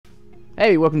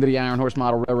Hey, welcome to the Iron Horse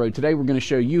Model Railroad. Today we're going to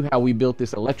show you how we built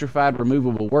this electrified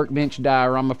removable workbench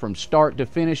diorama from start to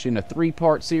finish in a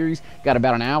three-part series. Got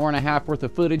about an hour and a half worth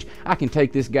of footage. I can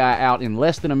take this guy out in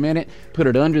less than a minute, put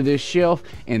it under this shelf,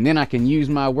 and then I can use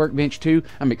my workbench too.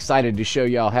 I'm excited to show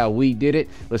y'all how we did it.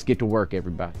 Let's get to work,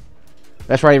 everybody.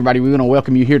 That's right, everybody. We're going to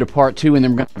welcome you here to part two, and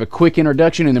then we're going to have a quick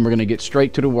introduction, and then we're going to get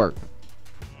straight to the work.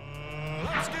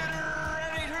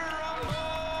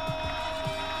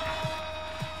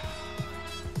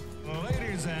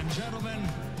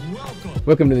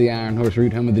 Welcome to the Iron Horse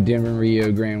Route, home of the Denver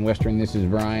Rio Grand Western. This is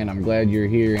Brian. I'm glad you're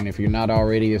here, and if you're not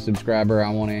already a subscriber, I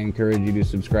want to encourage you to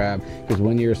subscribe, because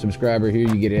when you're a subscriber here,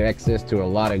 you get access to a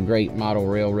lot of great model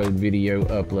railroad video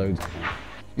uploads.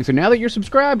 And so now that you're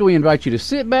subscribed, we invite you to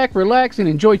sit back, relax, and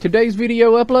enjoy today's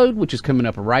video upload, which is coming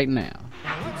up right now.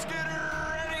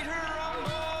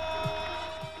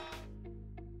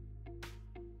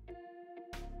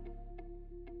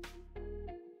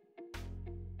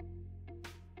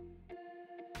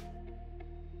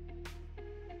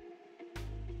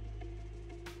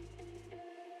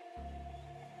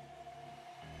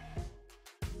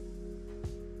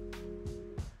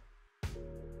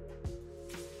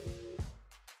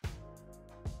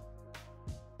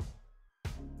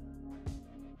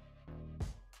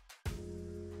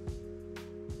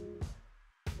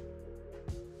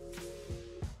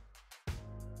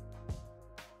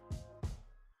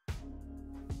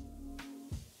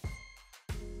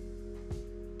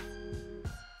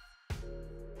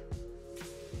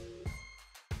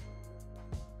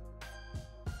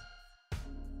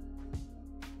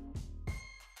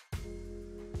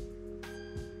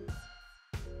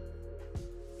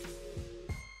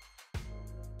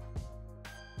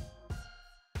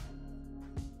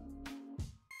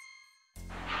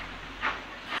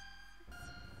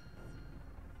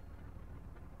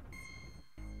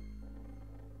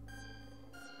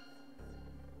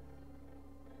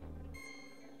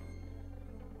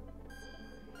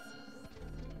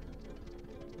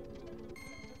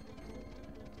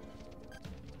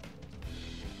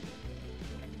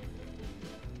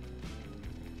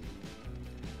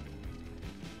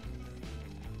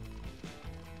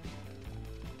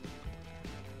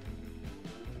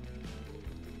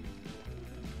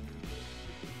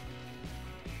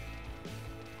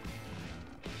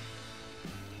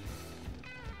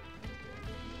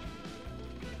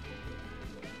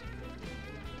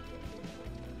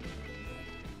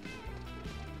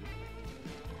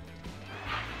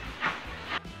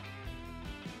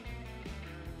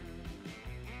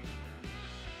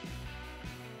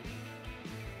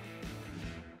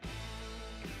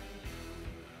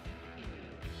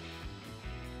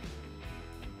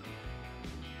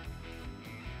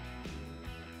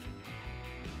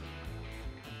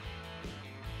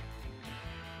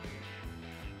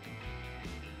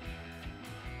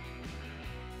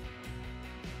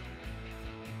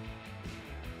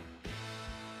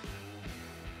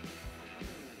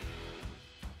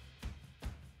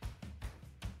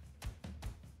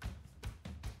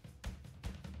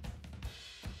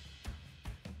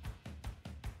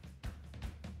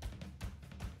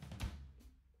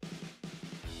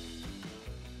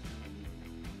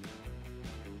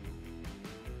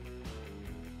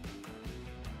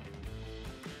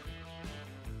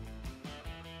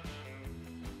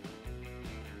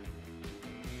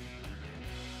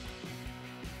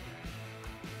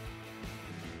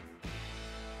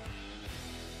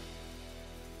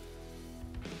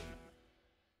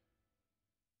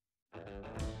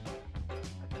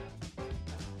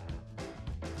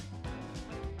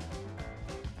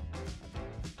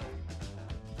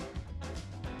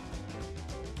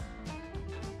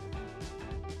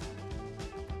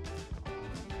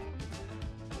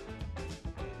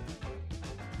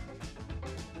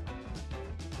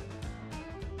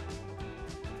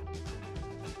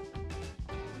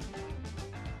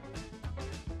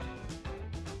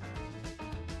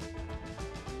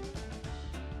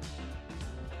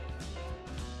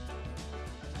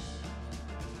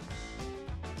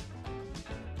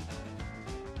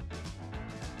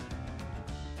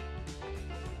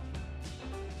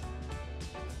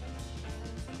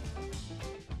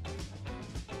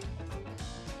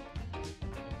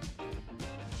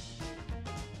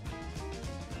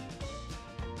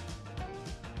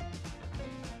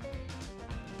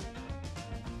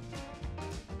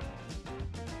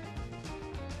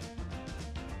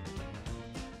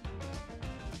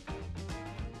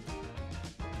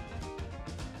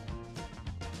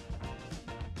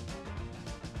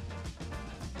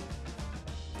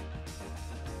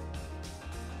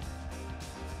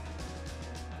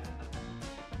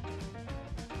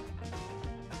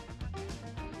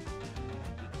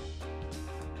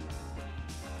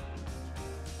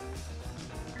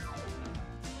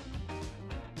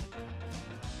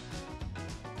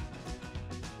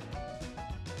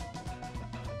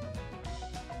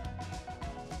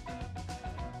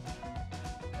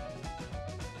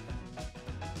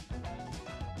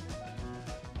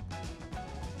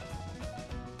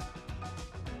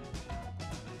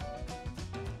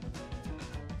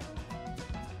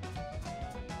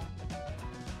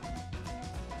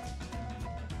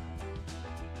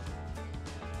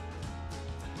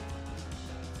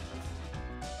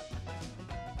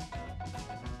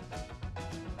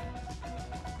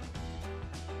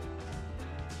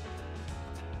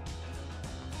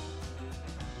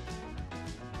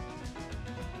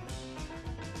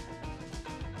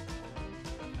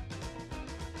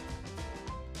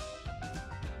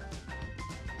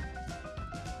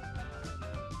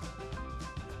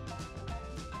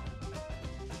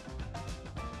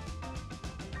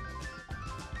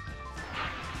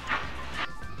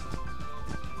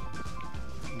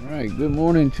 Alright, good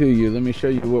morning to you. Let me show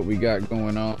you what we got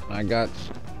going on. I got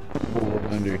board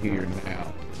under here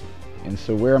now. And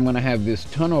so where I'm going to have this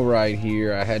tunnel right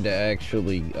here, I had to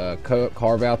actually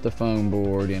carve out the foam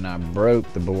board, and I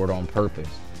broke the board on purpose.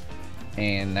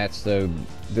 And that's so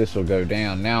this will go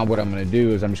down. Now what I'm going to do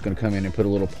is I'm just going to come in and put a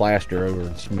little plaster over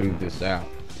and smooth this out.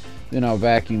 Then I'll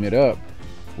vacuum it up.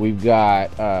 We've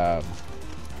got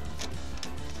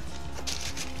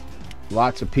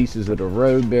lots of pieces of the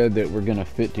road bed that we're going to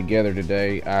fit together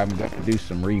today. I'm going to do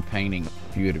some repainting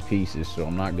a few of the pieces, so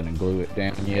I'm not going to glue it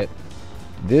down yet.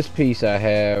 This piece I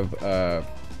have,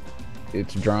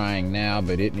 it's drying now,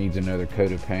 but it needs another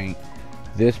coat of paint.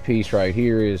 This piece right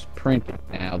here is printed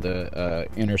now. The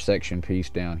intersection piece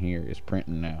down here is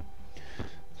printing now.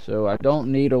 So I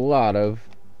don't need a lot of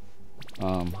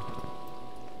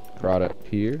product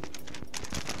here.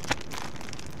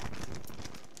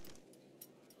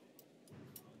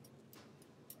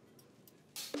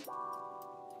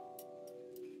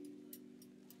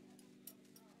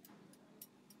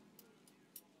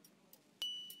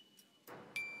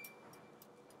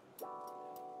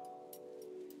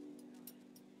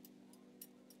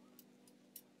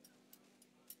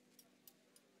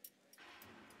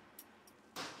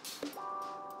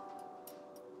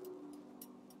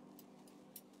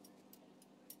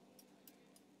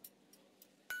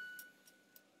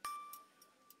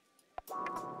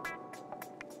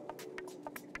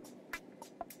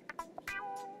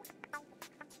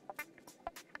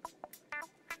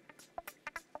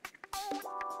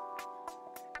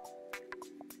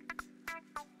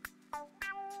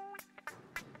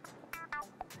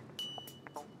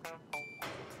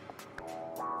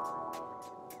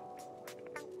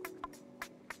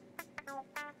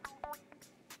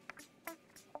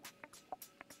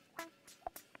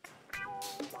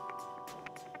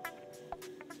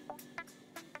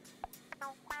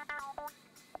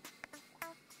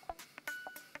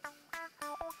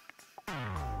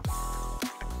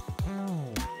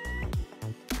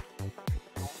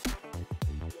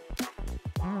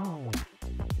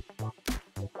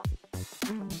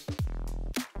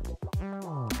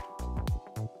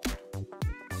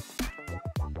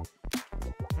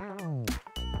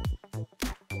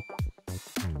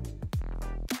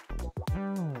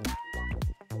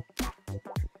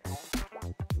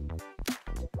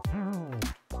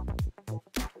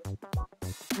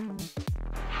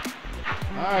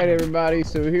 Alright everybody,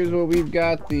 so here's what we've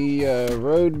got. The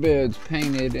road beds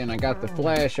painted, and I got the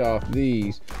flash off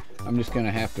these. I'm just going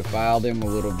to have to file them a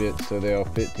little bit so they'll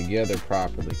fit together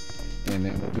properly, and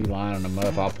then we'll be lining them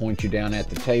up. I'll point you down at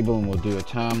the table and we'll do a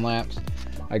time lapse.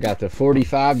 I got the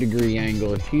 45-degree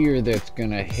angle here that's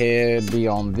going to be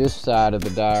on this side of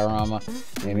the diorama,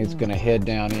 and it's going to head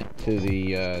down into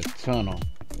the tunnel,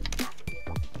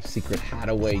 secret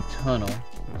hideaway tunnel.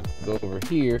 Go over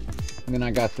here, and then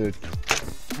I got the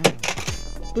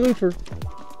blooper.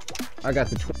 I got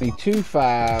the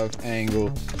 22.5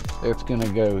 angle that's going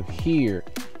to go here,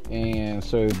 and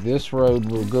so this road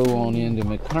will go on into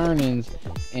McKernan's,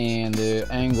 and the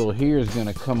angle here is going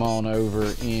to come on over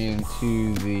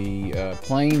into the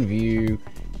Plainview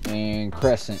and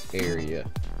Crescent area.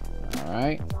 All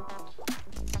right,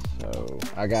 so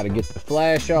I got to get the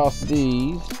flash off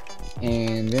these,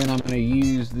 and then I'm going to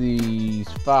use these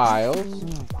files,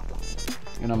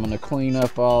 and I'm going to clean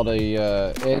up all the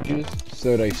edges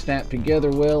so they snap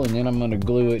together well, and then I'm going to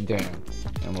glue it down.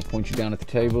 And I'm going to point you down at the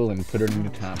table and put it into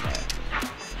time lapse.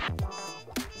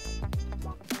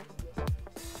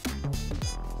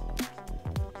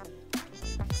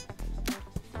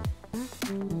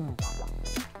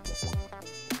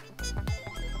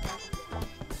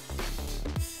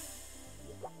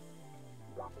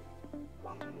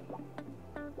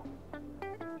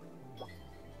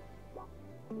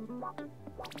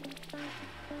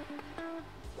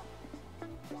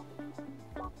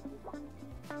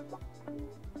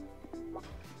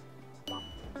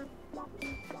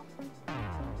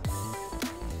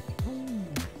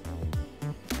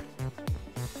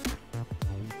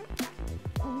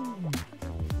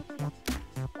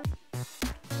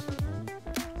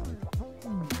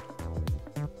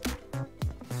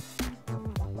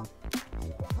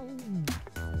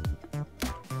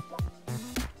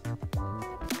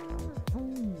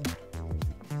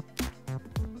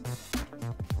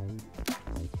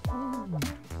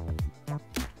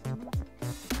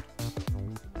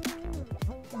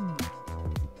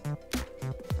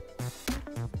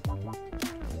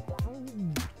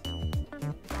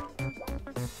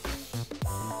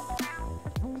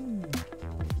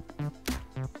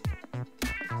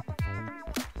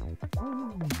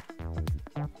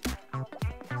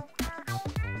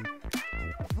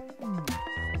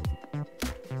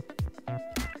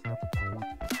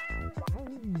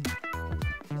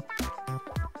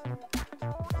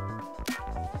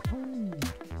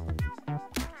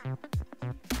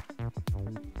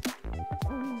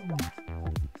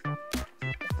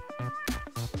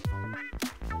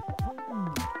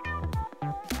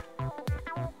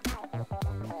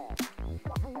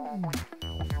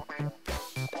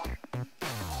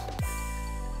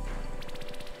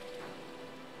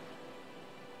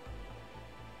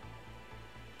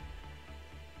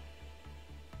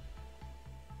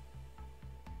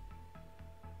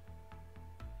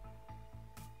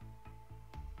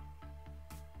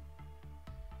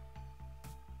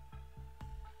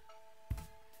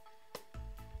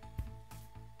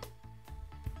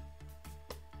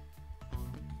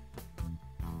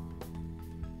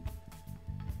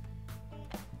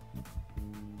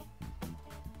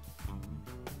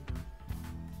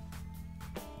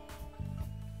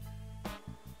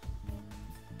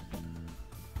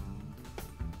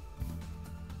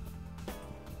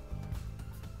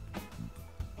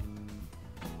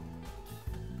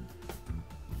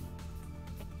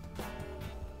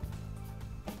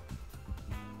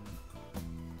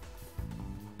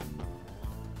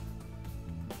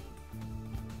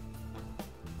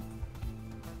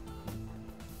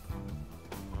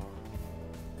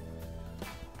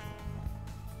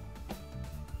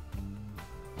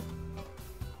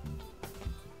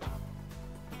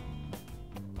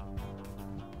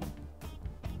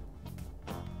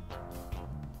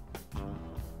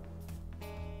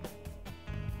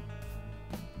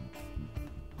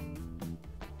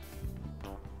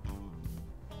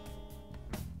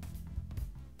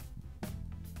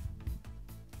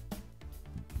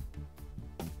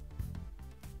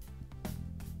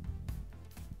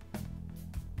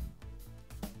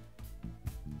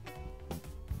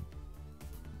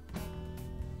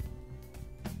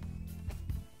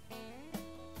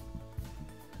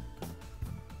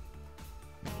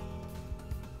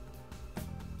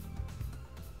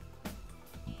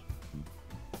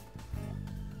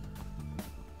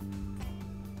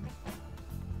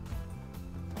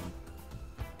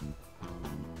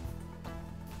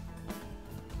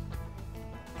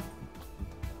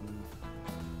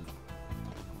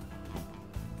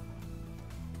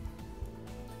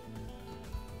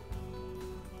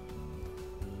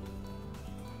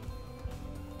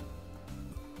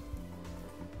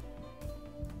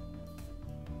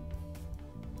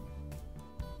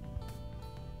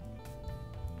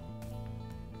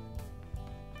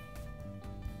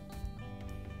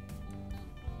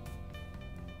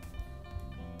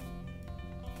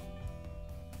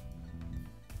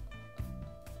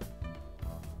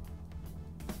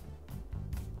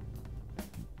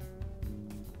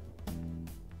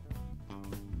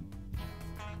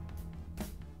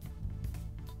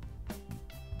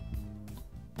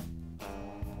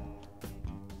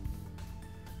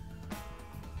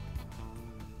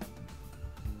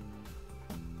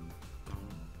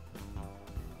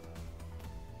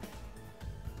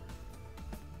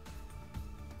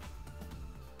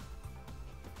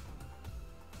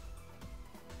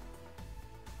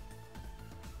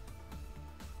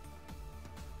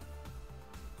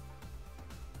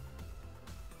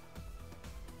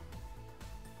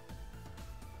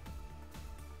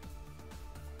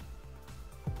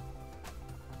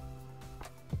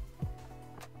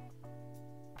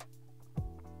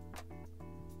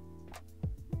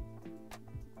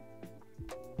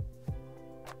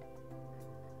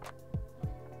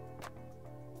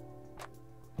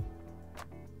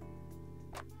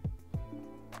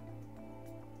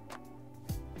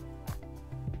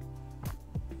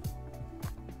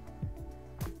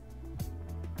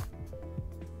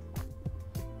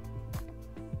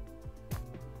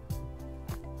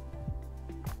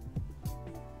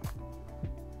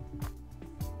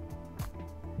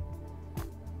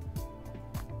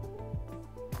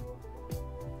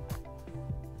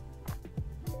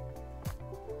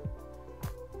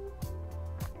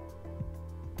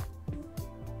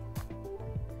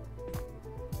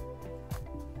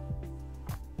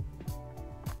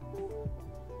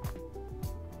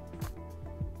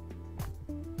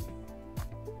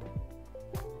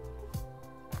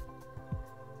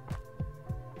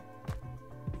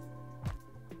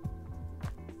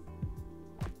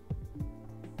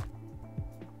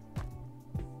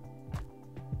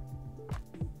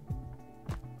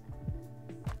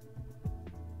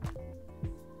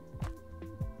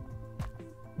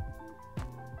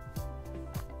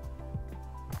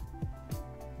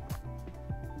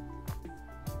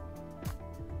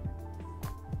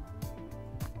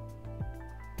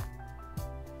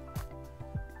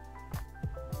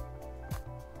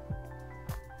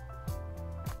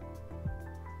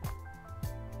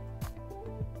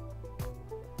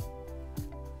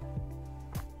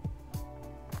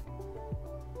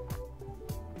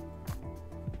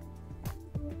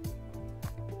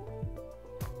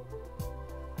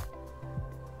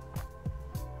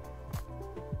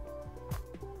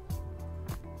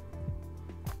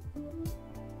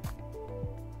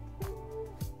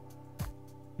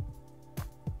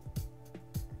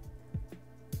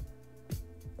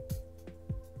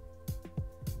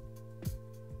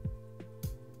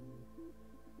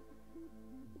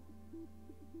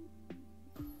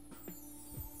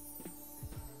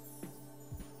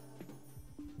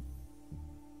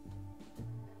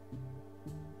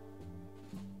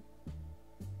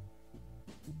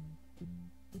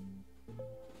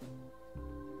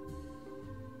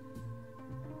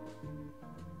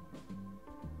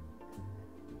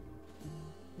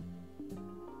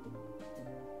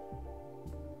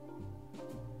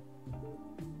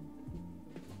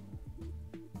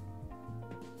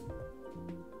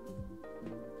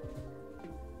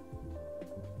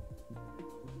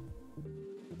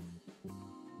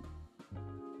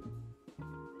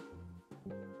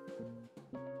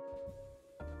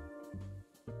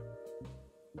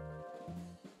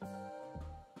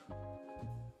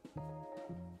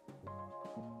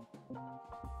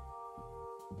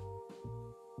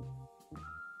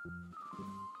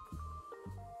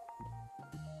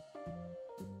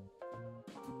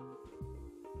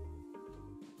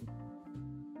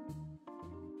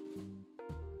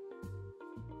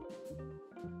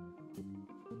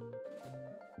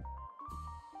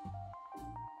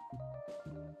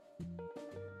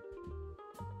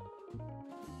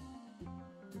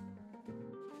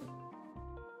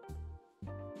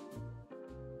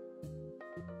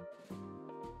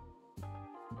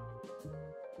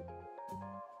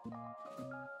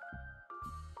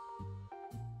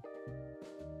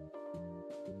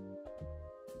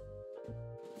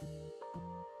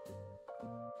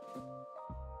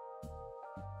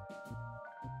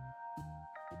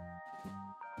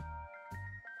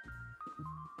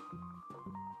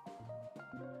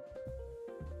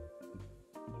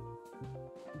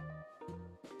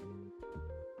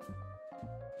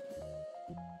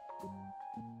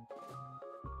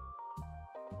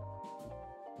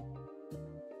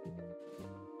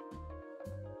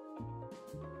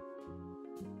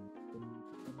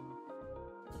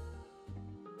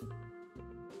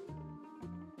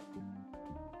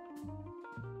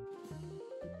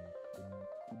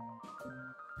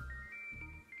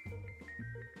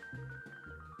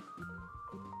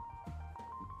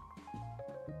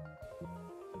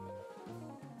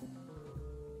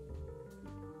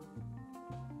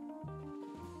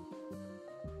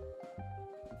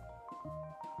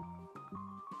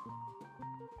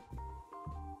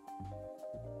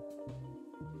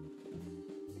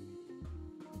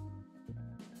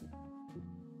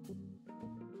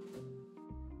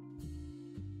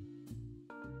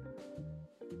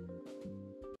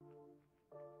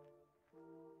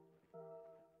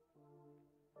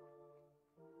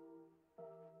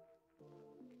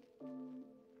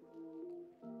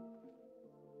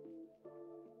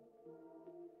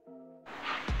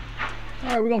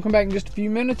 All right, we're gonna come back in just a few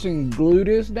minutes and glue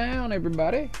this down,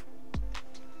 everybody.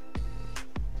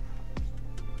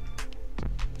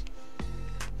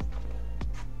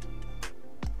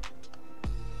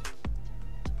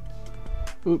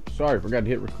 Oops, sorry, forgot to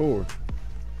hit record.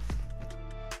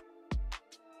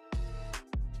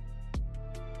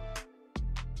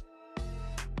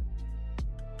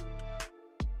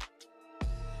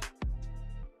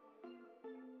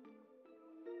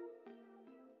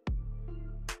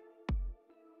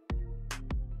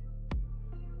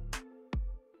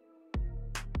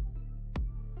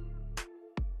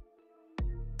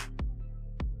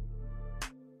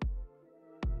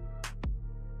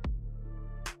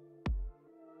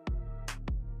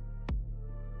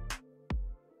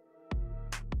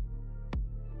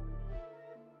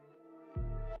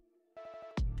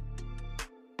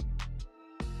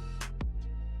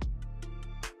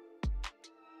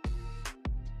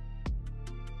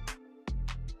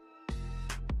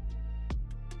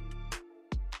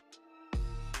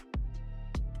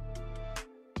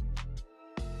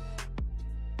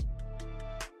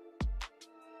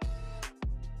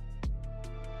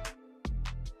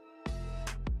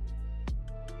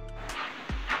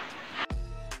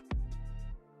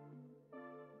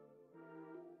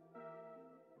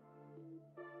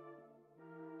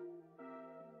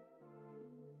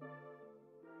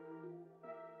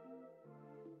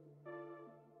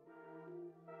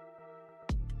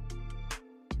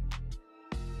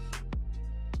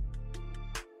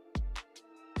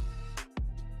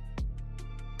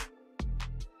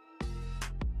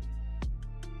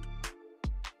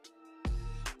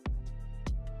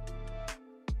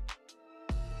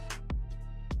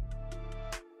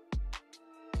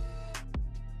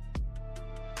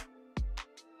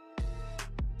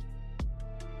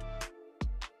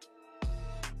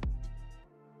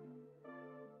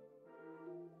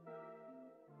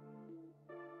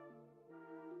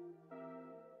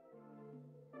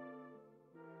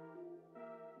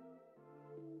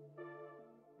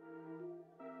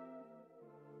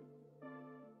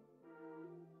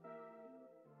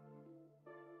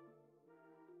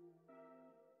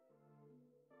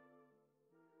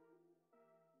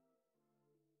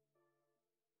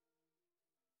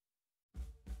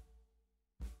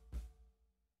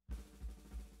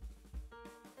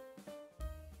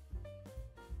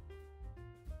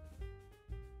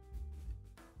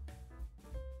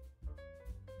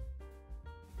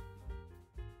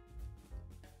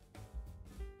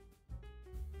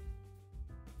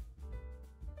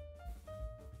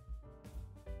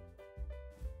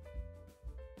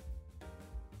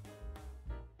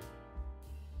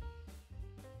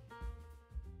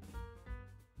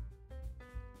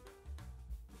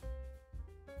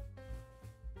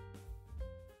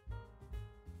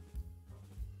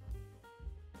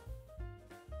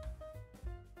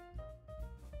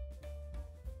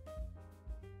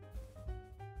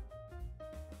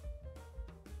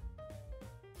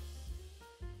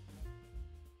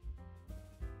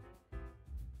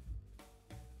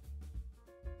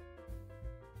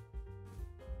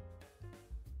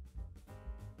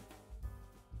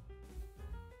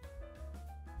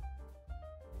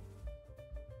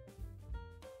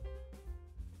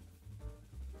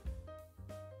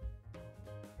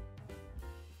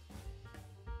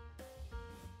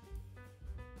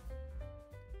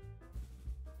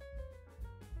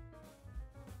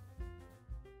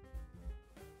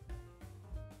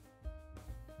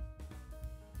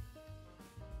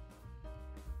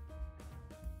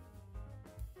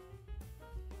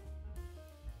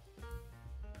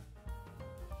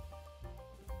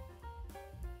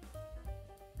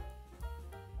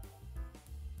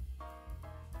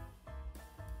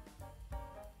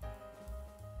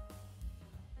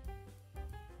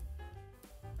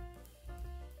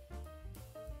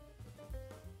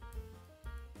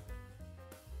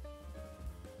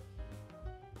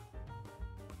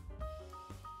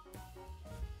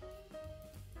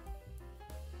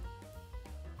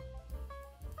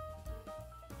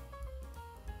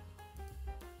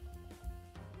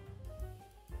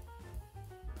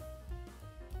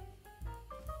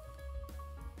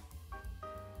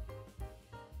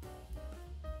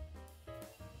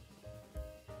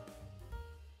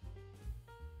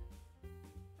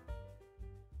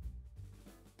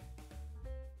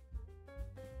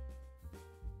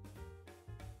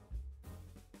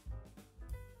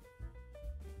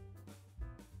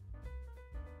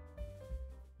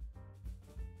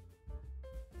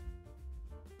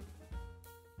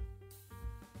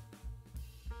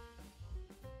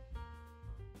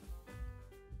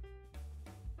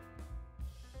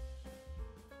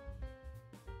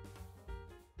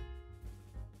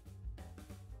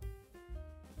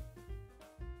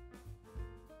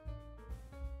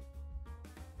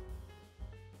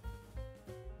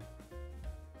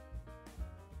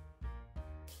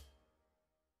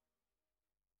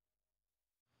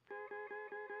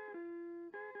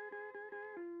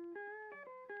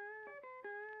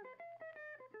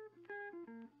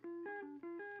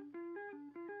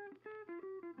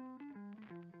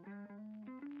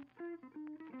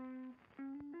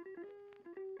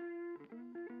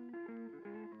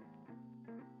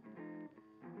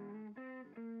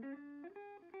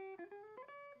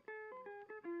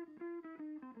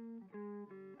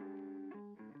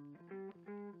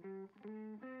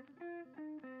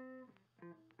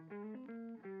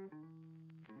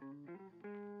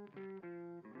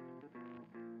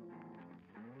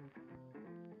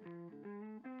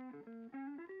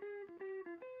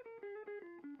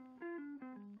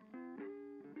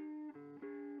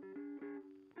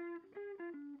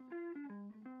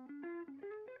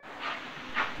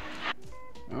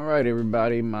 Alright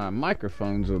everybody, my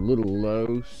microphone's a little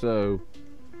low, so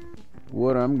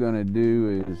what I'm gonna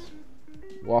do is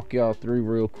walk y'all through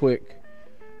real quick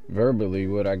verbally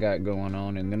what I got going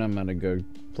on, and then I'm gonna go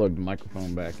plug the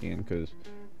microphone back in because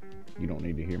you don't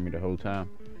need to hear me the whole time.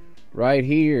 Right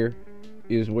here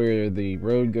is where the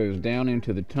road goes down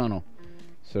into the tunnel,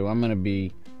 so I'm gonna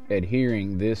be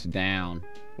adhering this down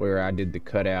where I did the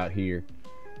cutout here.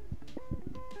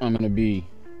 I'm gonna be,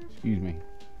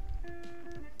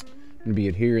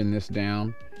 adhering this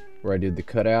down where I did the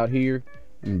cutout here,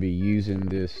 and be using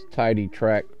this tidy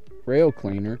track rail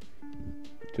cleaner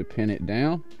to pin it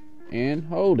down and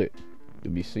hold it.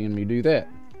 You'll be seeing me do that.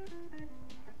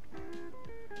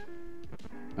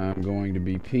 I'm going to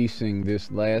be piecing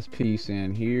this last piece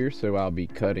in here, so I'll be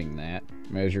cutting that,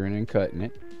 measuring and cutting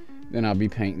it. Then I'll be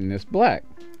painting this black.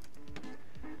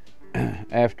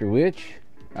 After which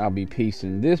I'll be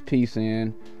piecing this piece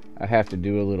in. I have to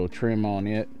do a little trim on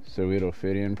it so it'll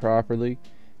fit in properly,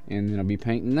 and then I'll be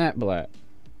painting that black.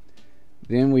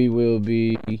 Then we will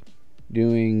be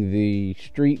doing the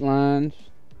street lines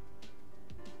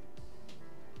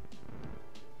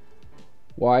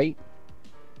white,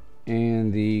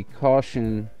 and the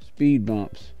caution speed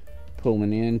bumps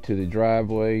pulling into the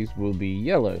driveways will be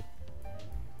yellow.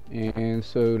 And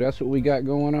so that's what we got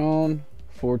going on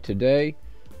for today.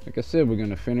 Like I said, we're going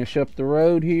to finish up the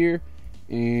road here,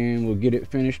 and we'll get it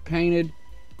finished painted,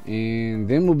 and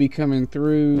then we'll be coming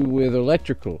through with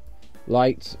electrical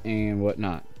lights and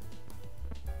whatnot.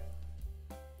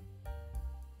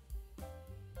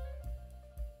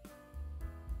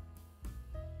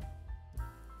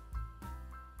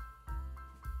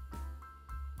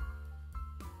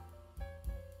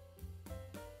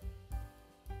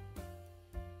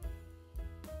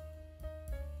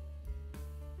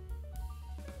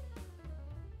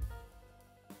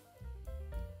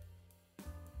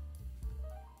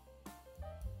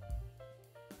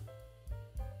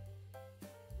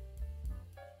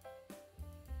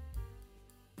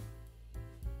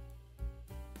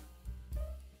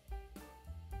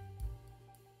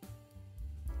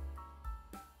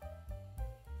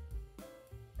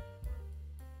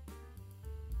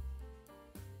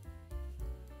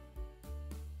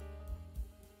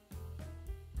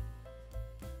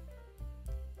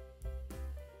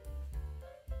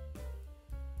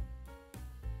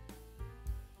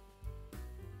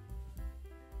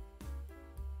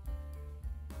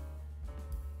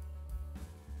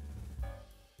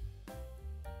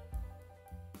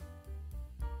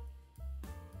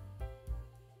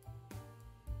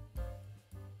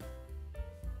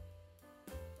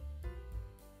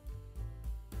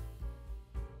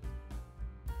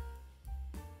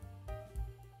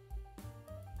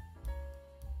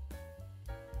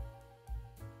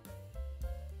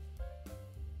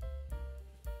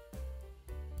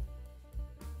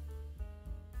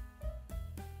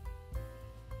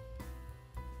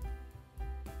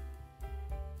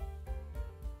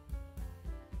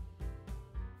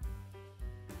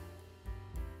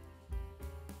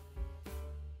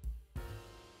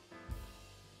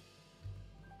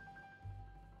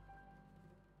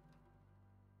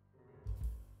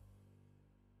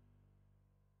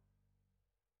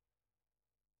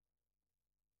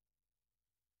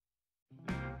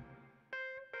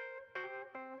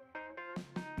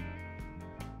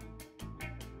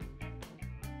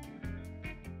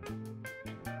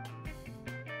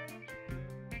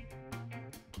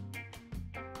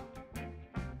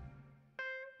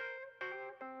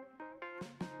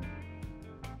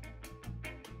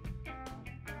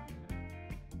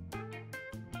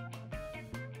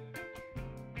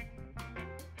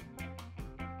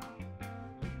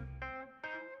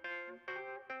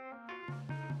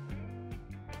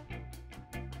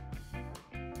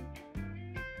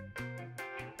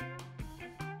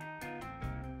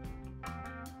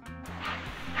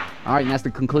 Alright, and that's the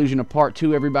conclusion of part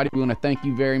 2, everybody. We want to thank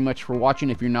you very much for watching.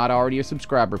 If you're not already a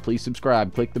subscriber, please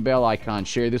subscribe. Click the bell icon.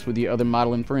 Share this with your other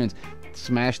modeling friends.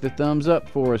 Smash the thumbs up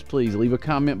for us, please. Leave a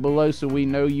comment below so we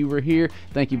know you were here.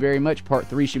 Thank you very much. Part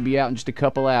 3 should be out in just a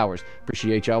couple hours.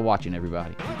 Appreciate y'all watching,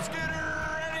 everybody.